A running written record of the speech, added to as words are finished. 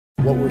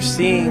What we're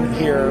seeing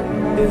here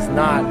is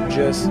not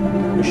just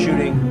a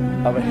shooting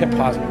of a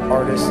hip-hop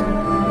artist.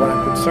 What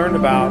I'm concerned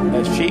about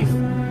as chief,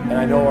 and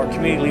I know our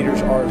community leaders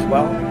are as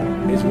well,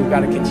 is we've got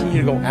to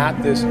continue to go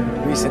at this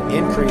recent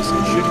increase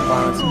in shooting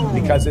violence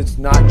because it's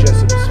not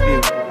just a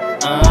dispute.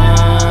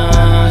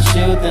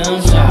 Shoot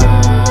them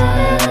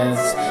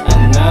shots,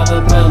 another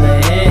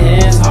bullet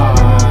hit his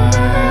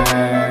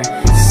heart.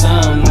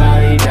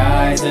 Somebody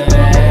died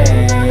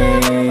today,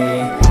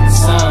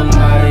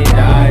 somebody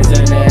died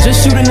today.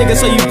 Just shoot a nigga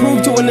so you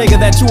prove to a nigga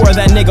that you are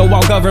that nigga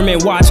while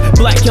government watch.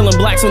 Black killing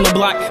blacks on the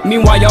block,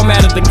 meanwhile y'all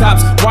mad at the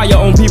cops. Why your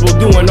own people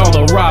doing all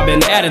the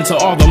robbing, adding to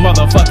all the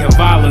motherfucking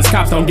violence.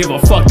 Cops don't give a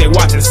fuck, they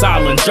watching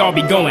silence. Y'all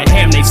be going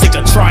ham, they sick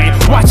of trying.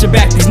 Watch your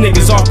back, these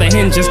niggas off the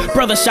hinges.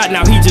 Brother shot,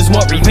 now he just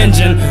want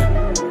revenging.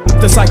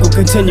 The cycle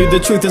continue, the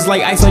truth is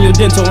like ice on your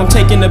dental. I'm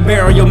taking the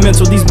bear on your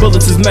mental. These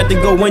bullets is meant to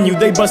go in you,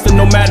 they bustin'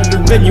 no matter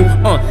the venue.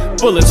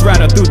 Bullets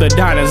rattle through the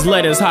diners,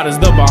 lead as hot as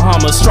the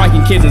Bahamas.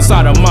 Striking kids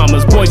inside of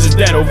mamas, boys is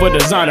dead over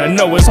designer.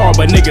 Know it's hard,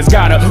 but niggas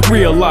gotta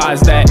realize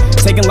that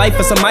taking life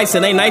for some ice,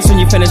 it ain't nice when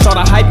you finish. All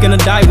the hype gonna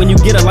die when you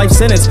get a life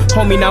sentence.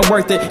 Homie, not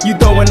worth it, you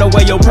throwing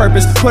away your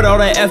purpose. Put all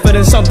that effort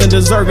in something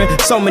deserving.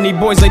 So many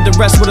boys laid the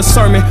rest with a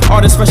sermon. All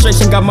this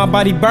frustration got my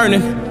body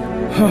burning.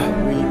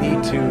 We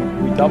need to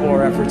redouble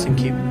our efforts and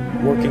keep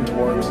working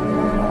towards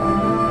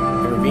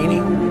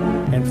intervening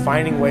and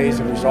finding ways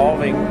of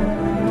resolving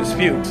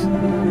disputes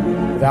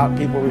without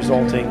people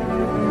resulting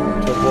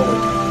to a bullet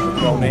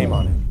with no name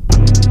on it.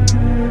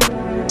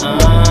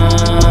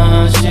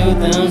 Shoot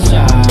them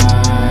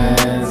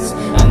shots,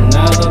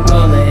 another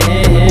bullet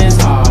hit his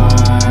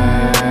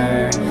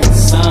heart.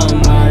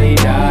 Somebody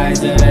died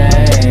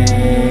today,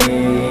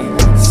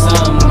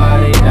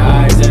 somebody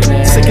died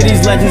today. Sick of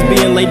these legends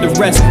being laid to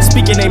rest,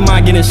 speaking they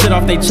mind, getting shit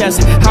off their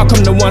chest. How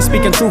come the one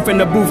speaking truth in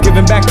the booth,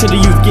 giving back to the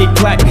youth get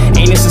clapped?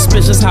 Ain't it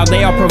suspicious how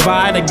they all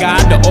provide a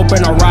guide to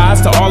open our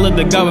eyes to all of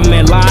the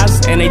government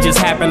lies, and they just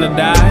happen to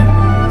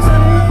die?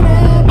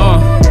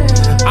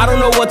 I don't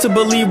know what to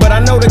believe, but I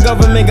know the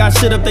government got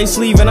shit up they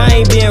sleeve, and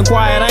I ain't being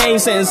quiet, I ain't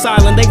sitting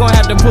silent. They gon'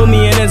 have to put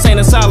me in insane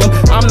asylum.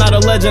 I'm not a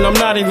legend, I'm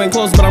not even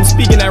close, but I'm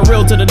speaking that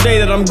real to the day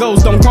that I'm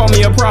ghost. Don't call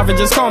me a prophet,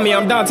 just call me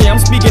Imdontai. I'm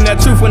speaking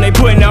that truth when they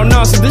putting out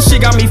nonsense. This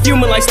shit got me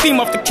fuming like steam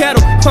off the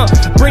kettle.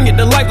 Bring it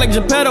to life like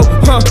Geppetto.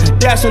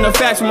 Dashing the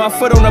facts with my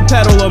foot on the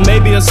pedal, or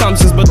maybe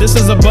assumptions, but this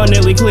is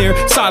abundantly clear.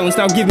 Silence,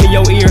 now give me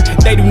your ear.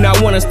 They do not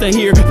want us to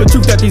hear the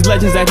truth that these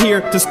legends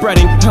adhere to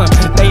spreading.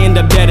 They end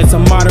up dead, it's a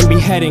modern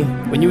beheading.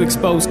 When you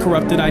expose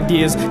corrupted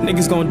ideas,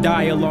 niggas gon'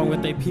 die along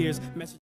with their peers.